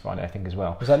this Friday, I think, as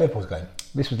well. Was that Liverpool's game?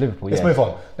 This was Liverpool. Let's move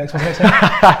on. Next one.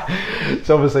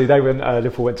 So obviously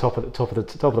Liverpool went top of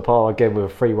the pile again with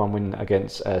a 3-1 win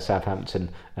against Southampton.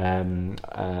 And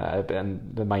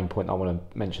the main point I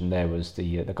want to mention there was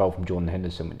the goal from Jordan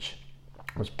Henderson, which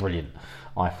was brilliant.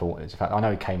 I thought, in fact, I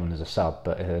know he came on as a sub,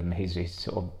 but his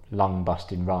sort of lung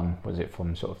busting run, was it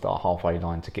from sort of the halfway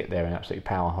line to get there and absolutely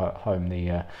power home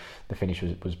the finish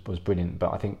was brilliant.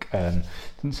 But I think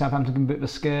didn't Southampton get a bit of a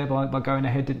scare by going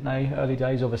ahead, didn't they? Early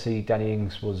days, obviously Danny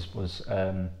Ings was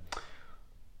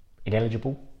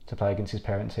ineligible to play against his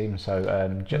parent team, so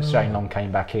Shane Long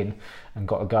came back in and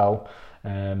got a goal.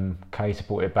 Keita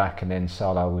brought it back, and then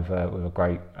Salah with a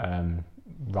great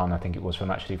run, I think it was from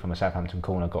a Southampton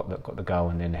corner, got the goal,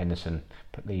 and then Henderson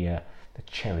put the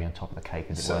cherry on top of the cake,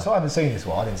 as it were. So I haven't seen this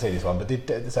one. I didn't see this one, but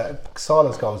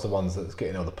Salah's goal was the ones that's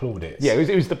getting all the plaudits. Yeah,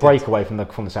 it was the breakaway from the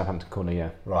Southampton corner. Yeah,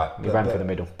 right. He ran through the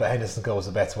middle. But Henderson's goal was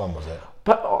the better one, was it?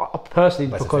 But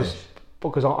personally, because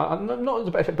I not as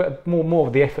a better effort, but more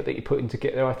of the effort that he put in to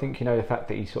get there. I think the fact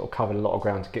that he sort of covered a lot of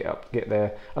ground to get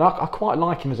there, and I quite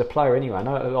like him as a player anyway. I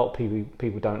know a lot of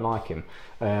people don't like him.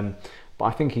 But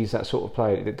I think he's that sort of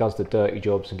player that does the dirty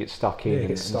jobs and gets stuck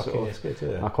in. It's good,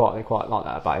 yeah. I quite like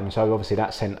that about him. So obviously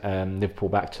that sent Liverpool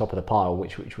back top of the pile,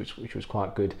 which was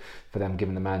quite good for them,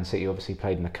 given the Man City obviously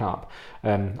played in the cup.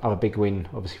 Other big win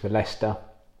obviously for Leicester,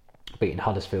 beating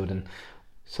Huddersfield, and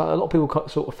so a lot of people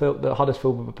sort of felt that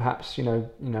Huddersfield were perhaps now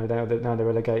they're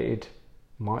relegated,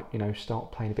 might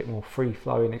start playing a bit more free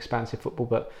flowing, expansive football,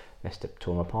 but Leicester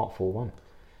tore them apart 4-1.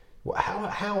 Well,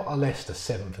 how are Leicester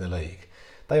 7th in the league?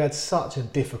 They had such a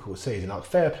difficult season. Like,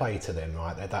 fair play to them,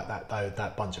 right?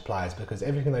 That bunch of players, because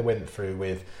everything they went through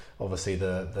with obviously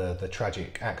the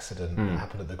tragic accident that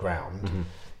happened at the ground,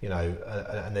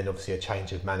 and then obviously a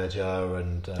change of manager,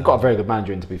 and you've got a very good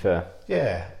manager in, to be fair.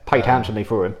 Yeah, paid handsomely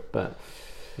for him, but.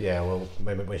 Yeah, well,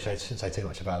 maybe we shouldn't say too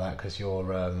much about that, because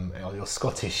your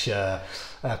Scottish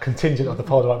contingent of the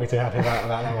pod won't be too happy about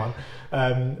that one.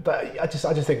 But I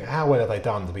just think, how well have they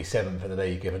done to be 7th in the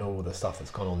league, given all the stuff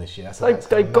that's gone on this year?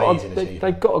 They've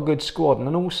got a good squad,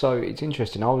 and also it's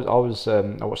interesting. I watched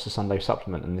the Sunday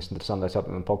Supplement and listened to the Sunday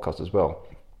Supplement podcast as well,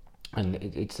 and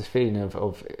it's the feeling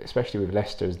of especially with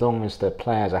Leicester, as long as the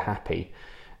players are happy,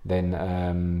 then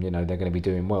they're going to be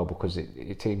doing well, because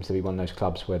it seems to be one of those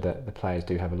clubs where the players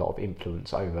do have a lot of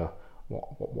influence over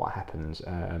what happens,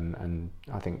 and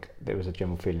I think there was a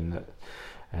general feeling that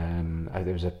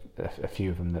there was a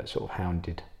few of them that sort of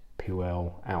hounded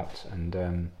Puel out,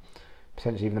 and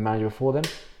potentially even the manager before them,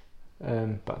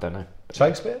 but I don't know.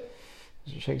 Shakespeare?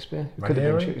 Is it Shakespeare? It could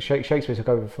have been. Shakespeare took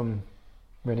over from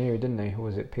Ranieri, didn't he? Or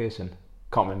was it Pearson?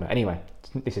 Can't remember. Anyway,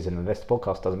 this is an investor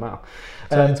podcast, doesn't matter.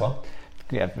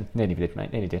 Yeah, nearly did,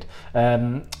 mate. Nearly did.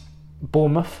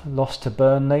 Bournemouth lost to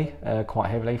Burnley quite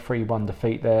heavily. 3-1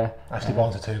 defeat there. Actually,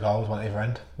 1-2 goals, one either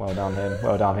end. Well done him.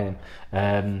 Well done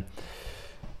him.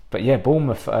 But yeah,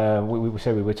 Bournemouth. We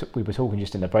were talking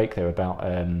just in the break there about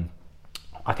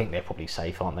I think they're probably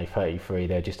safe, aren't they? 33,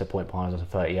 they're just a point behind us at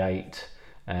 38.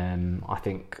 I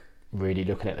think really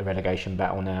looking at the relegation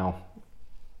battle now,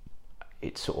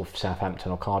 it's sort of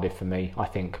Southampton or Cardiff for me. I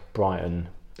think Brighton.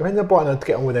 I mean, they're Brighton to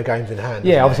get on with their games in hand.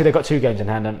 Yeah, obviously they've got 2 games in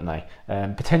hand, haven't they?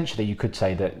 Potentially, you could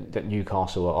say that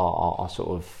Newcastle are sort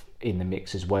of in the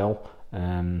mix as well.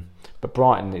 But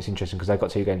Brighton, it's interesting because they've got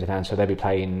 2 games in hand, so they'll be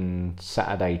playing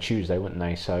Saturday, Tuesday, wouldn't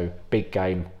they? So big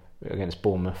game against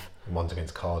Bournemouth. And one's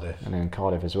against Cardiff. And then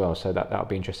Cardiff as well. So that'll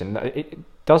be interesting. It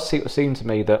does seem to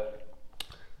me that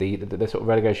the sort of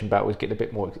relegation battle is getting a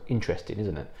bit more interesting,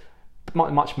 isn't it?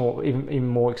 Much more, even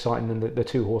more exciting than the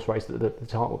 2-horse race that the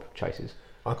title chases.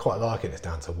 I quite like it. It's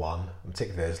down to 1.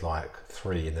 Particularly, there's like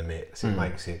 3 in the mix. It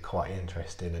makes it quite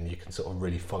interesting, and you can sort of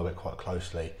really follow it quite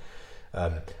closely.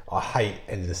 I hate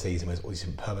end of the season with all these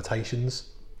different permutations.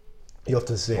 You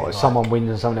often see it, someone wins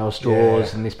and someone else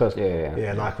draws, and this person,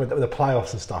 yeah, like with the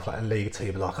playoffs and stuff, like a league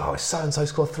team, like, oh, so and so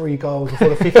scored 3 goals before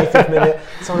the 55th minute.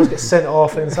 Someone else gets sent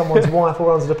off, and someone's wife will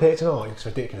run to the pitch, and it's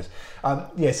ridiculous.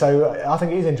 So I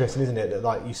think it is interesting, isn't it? That,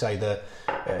 like you say,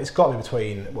 it's got to be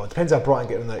between. Well, it depends how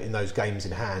Brighton get in those games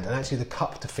in hand, and actually the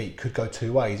cup defeat could go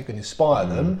 2 ways. It can inspire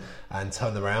them and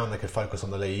turn them around. They could focus on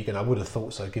the league, and I would have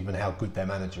thought so, given how good their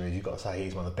manager is. You've got to say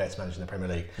he's one of the best managers in the Premier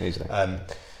League. Easily.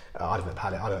 I'd have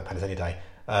Palace any day.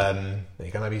 There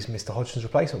you go. Maybe he's Mr. Hodgson's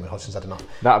replacement when Hodgson's had enough.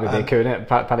 That would be cool, isn't it?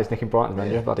 Palace nicking Brighton,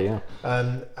 then, yeah, bloody hell.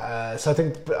 So I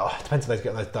think it depends if they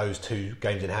get those 2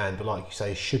 games in hand, but like you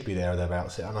say, should be there or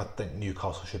thereabouts. And I think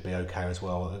Newcastle should be okay as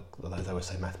well, although they always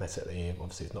say mathematically,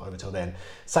 obviously it's not over till then.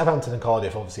 Southampton and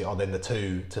Cardiff obviously are then the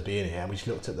 2 to be in here, and we just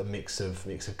looked at the mix of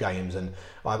games, and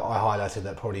I highlighted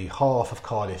that probably half of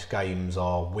Cardiff's games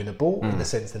are winnable in the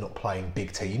sense they're not playing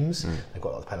big teams. They've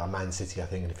got to play like Man City, I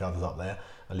think, and a few others up there.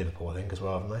 Liverpool, I think, as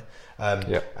well, haven't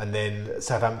they? And then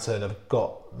Southampton have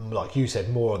got, like you said,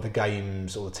 more of the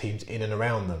games or the teams in and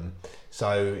around them.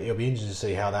 So it'll be interesting to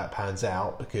see how that pans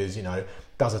out, because,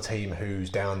 does a team who's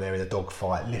down there in a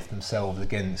dogfight lift themselves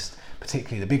against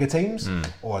particularly the bigger teams,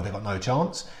 or have they got no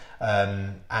chance?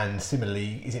 And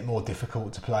similarly, is it more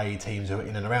difficult to play teams who are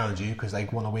in and around you because they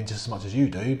want to win just as much as you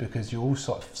do, because you're all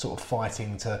sort of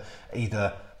fighting to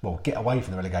either get away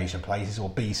from the relegation places or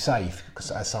be safe,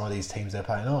 because as some of these teams they're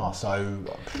playing are. So, I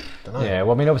don't know. Yeah,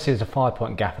 well, I mean, obviously there's a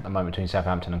 5-point gap at the moment between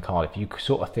Southampton and Cardiff. You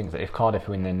sort of think that if Cardiff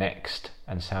win their next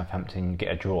and Southampton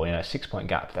get a draw, a 6-point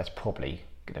gap, that's probably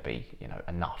going to be,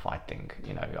 enough. I think.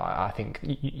 I think,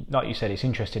 like you said, it's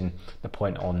interesting the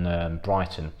point on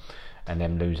Brighton and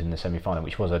them losing the semi-final,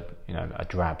 which was a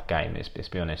drab game. Let's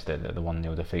be honest, the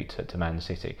 1-0 defeat to Man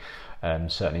City.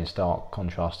 Certainly in stark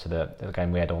contrast to the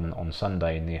game we had on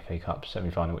Sunday in the FA Cup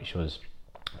semi-final, which was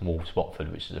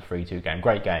Wolves-Watford, which was a 3-2 game.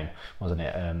 Great game, wasn't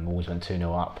it? Wolves went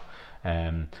 2-0 up,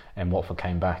 and Watford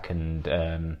came back, and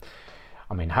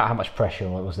I mean, how much pressure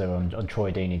was there on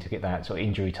Troy Deeney to get that sort of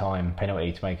injury time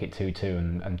penalty to make it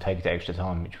 2-2 and take it to extra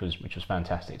time, which was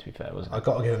fantastic, to be fair, wasn't it? I've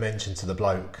got to give a mention to the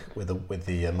bloke with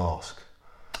the mask.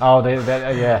 Oh,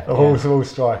 yeah. The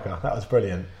Wolves striker. That was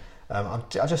brilliant. I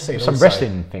just seen some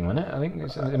wrestling thing, wasn't it? I think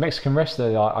it's a Mexican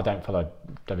wrestler. I don't follow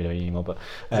WWE anymore, but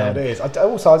it is. I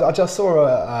just saw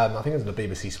I think it was on the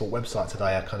BBC Sport website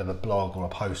today, a kind of a blog or a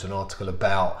post, an article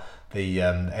about the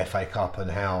FA Cup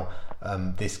and how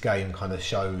this game kind of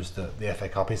shows that the FA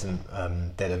Cup isn't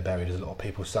dead and buried, as a lot of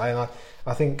people say. And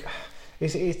I think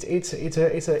it's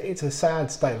a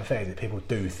sad state of affairs that people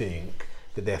do think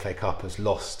that the FA Cup has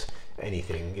lost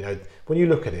anything. When you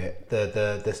look at it,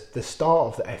 the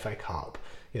start of the FA Cup,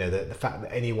 the fact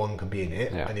that anyone can be in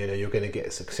it, and you're going to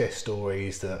get success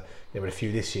stories that there were a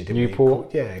few this year.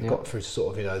 Newport, got through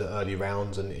sort of the early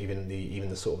rounds and even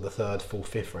the sort of the 3rd, 4th,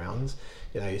 5th rounds.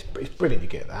 It's brilliant to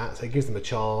get that. So it gives them a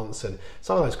chance, and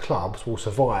some of those clubs will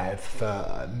survive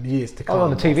for years to come. On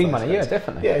the TV money,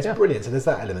 definitely. Yeah, it's brilliant. So there's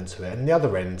that element to it, and the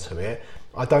other end to it,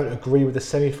 I don't agree with the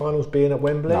semi-finals being at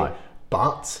Wembley,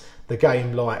 but the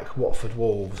game like Watford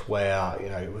Wolves, where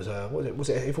it was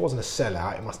if it wasn't a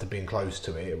sellout, it must have been close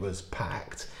to it. It was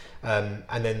packed, and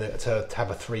then to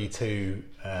have a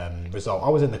 3-2 result. I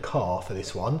was in the car for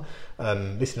this one,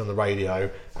 listening on the radio,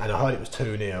 and I heard it was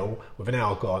 2-0 with an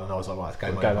hour gone, and I was like, right, it's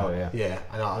game over. Yeah,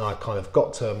 and I kind of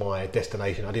got to my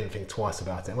destination. I didn't think twice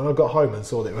about it. And when I got home and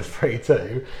saw that it was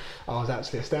 3-2, I was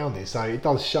actually astounded. So it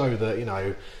does show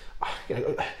that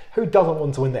who doesn't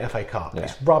want to win the FA Cup? Yeah.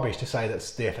 It's rubbish to say that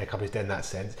the FA Cup is dead in that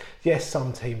sense. Yes,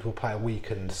 some teams will play a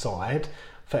weakened side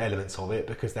for elements of it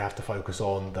because they have to focus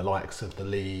on the likes of the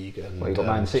league and you've got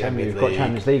Man City, you've got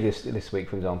Champions League this week,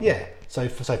 for example. Yeah, so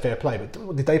fair play.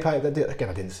 But did they play? Again,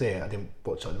 I didn't see it. I didn't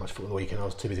watch much football on the weekend. I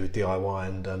was too busy with DIY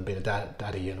and being a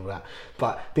daddy and all that.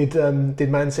 But did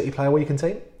Man City play a weakened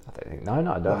team? I don't think. No, I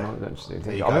don't think.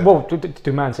 There you I mean, go. well,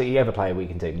 do Man City ever play a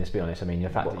weekend team? Let's be honest. I mean, the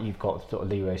fact that you've got sort of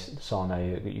Leroy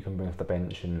Sané that you can bring off the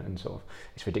bench and sort of,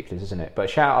 it's ridiculous, isn't it? But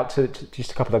shout out to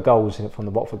just a couple of goals from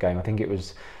the Watford game. I think it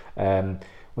was, I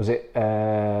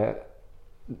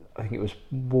think it was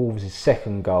Wolves'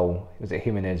 second goal. Was it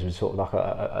Jimenez was sort of like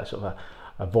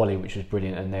a volley which was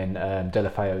brilliant, and then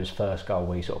Delafeo's first goal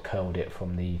where he sort of curled it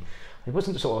from the. It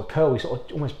wasn't sort of a curl. He sort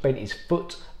of almost bent his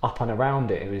foot up and around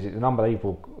it. It was an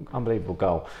unbelievable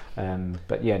goal.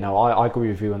 But yeah, no, I agree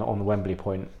with you on the Wembley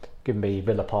point. Give me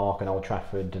Villa Park and Old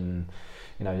Trafford and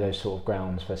those sort of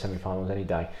grounds for semi-finals any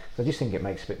day. So I just think it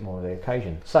makes a bit more of the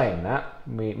occasion. Saying that,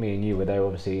 me and you were there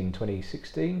obviously in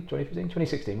 2016,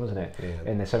 wasn't it?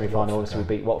 Yeah, in the semi-final, obviously we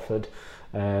beat Watford.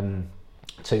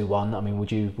 2-1. I mean,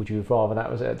 would you have rather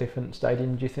that was at a different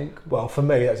stadium, do you think? Well, for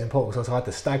me that's important because I had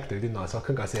the stag do, didn't I? So I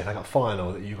couldn't go to the FA Cup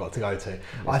final that you got to go to.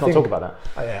 Let's not talk about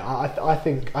that. Yeah, I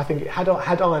think had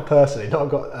I personally not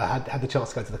got had the chance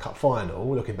to go to the cup final,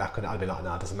 looking back on it, I'd be like,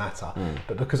 no, it doesn't matter.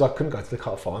 But because I couldn't go to the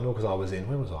cup final because I was in,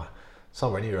 where was I?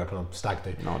 Somewhere in Europe, and I'm stag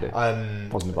do. No idea.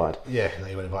 Wasn't invited. Yeah, no,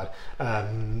 you weren't invited.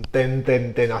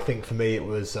 Then I think for me it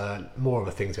was more of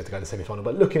a thing to have to go to the semi-final.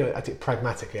 But looking at it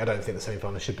pragmatically, I don't think the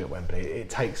semi-final should be at Wembley. It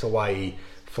takes away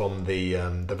from the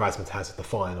razzmatazz of the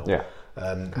final. Yeah.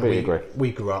 Really agree.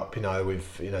 We grew up,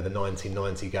 with the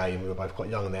 1990 game. We were both quite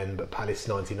young then, but Palace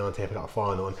 1990 FA Cup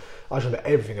final, and I just remember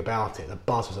everything about it. The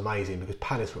buzz was amazing because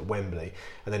Palace were at Wembley,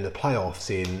 and then the playoffs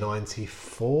in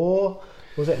 '94.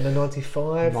 Was it in the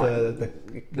 95? The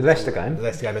Leicester game. The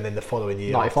Leicester game, and then the following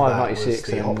year 95, 96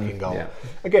 the Hopkins goal. Yeah.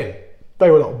 Again, they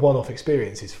were like one-off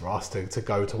experiences for us to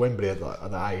go to Wembley at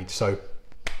that age. So,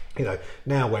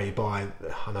 now where you buy,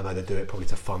 I know they do it probably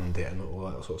to fund it and all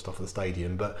that sort of stuff for the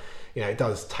stadium, but it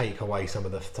does take away some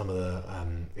of the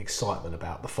excitement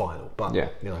about the final. But it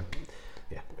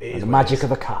is the magic of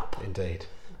the cup. Indeed.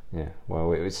 Yeah,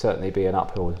 well, it would certainly be an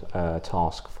uphill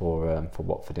task for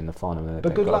Watford in the final.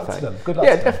 But good luck to them.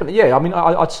 Yeah, definitely. Yeah, I mean,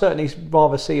 I'd certainly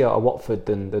rather see a Watford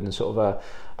than sort of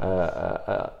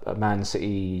a Man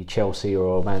City Chelsea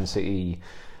or a Man City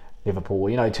Liverpool.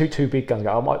 Two big guns.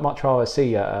 I might much rather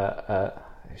see I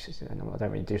don't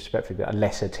really disrespectfully, but a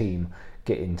lesser team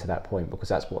get into that point because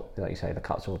that's what, like you say, the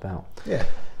cup's all about. Yeah.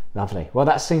 Lovely. Well,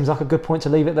 that seems like a good point to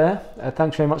leave it there.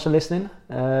 Thanks very much for listening.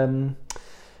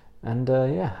 And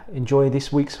enjoy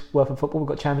this week's worth of football. We've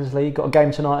got Champions League, got a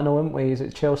game tonight in Orient. Where is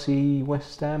it? Chelsea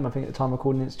West Ham. I think at the time of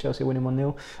recording it's Chelsea winning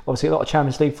 1-0. Obviously a lot of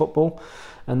Champions League football,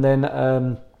 and then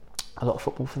a lot of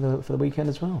football for the weekend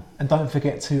as well. And don't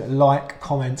forget to like,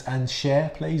 comment and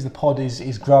share, please. The pod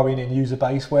is growing in user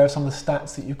base. Where are some of the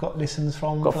stats that you've got listens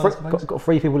from? Got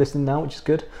 3 people listening now, which is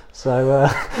good. So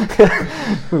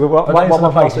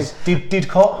one places.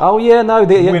 Didcot. Oh yeah, no,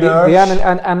 the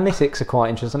analytics are quite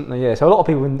interesting, aren't they? Yeah, so a lot of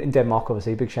people in Denmark,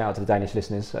 obviously. Big shout out to the Danish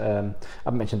listeners. I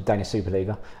haven't mentioned the Danish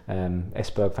Superliga.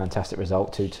 Esbjerg, fantastic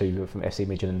result, 2-2 from FC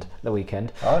Midtjylland the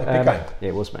weekend. Oh, big game. Yeah,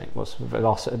 it was, mate. It was the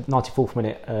last 94th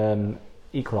minute.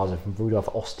 Equaliser from Rudolf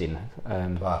Austin.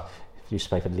 Wow. Used to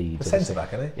play for Leeds. The centre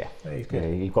back, isn't he? Yeah. He's good.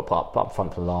 Yeah, he got put up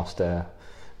front for the last for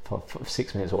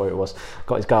 6 minutes or whatever it was.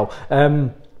 Got his goal.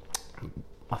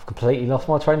 I've completely lost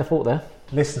my train of thought there.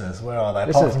 Listeners, where are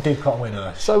they? Apart from Didcot and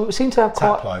Winner. So we seem to have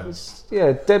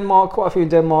Denmark, quite a few in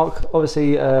Denmark.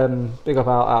 Obviously, big up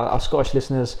our Scottish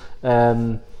listeners.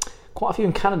 Quite a few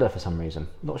in Canada for some reason.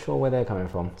 Not sure where they're coming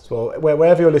from. Well,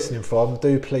 wherever you're listening from,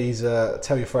 do please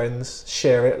tell your friends,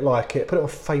 share it, like it, put it on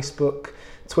Facebook,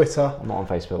 Twitter. I'm not on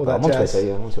Facebook, but I'm on Twitter.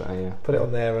 Yeah, I'm on Twitter. Yeah. Put it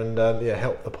on there and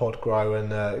help the pod grow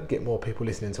and get more people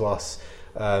listening to us.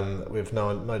 We've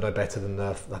no better than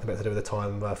nothing better to do with the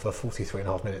time for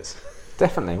 43.5 minutes.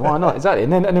 Definitely, why not? Exactly,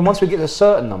 and then once we get a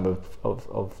certain number of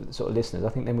sort of listeners, I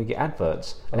think then we get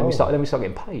adverts, and then we start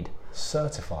getting paid.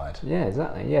 Certified. Yeah,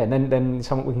 exactly. Yeah, and then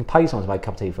we can pay someone to make a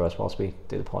cup of tea for us whilst we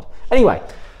do the pod. Anyway,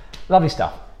 lovely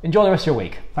stuff. Enjoy the rest of your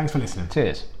week. Thanks for listening.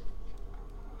 Cheers.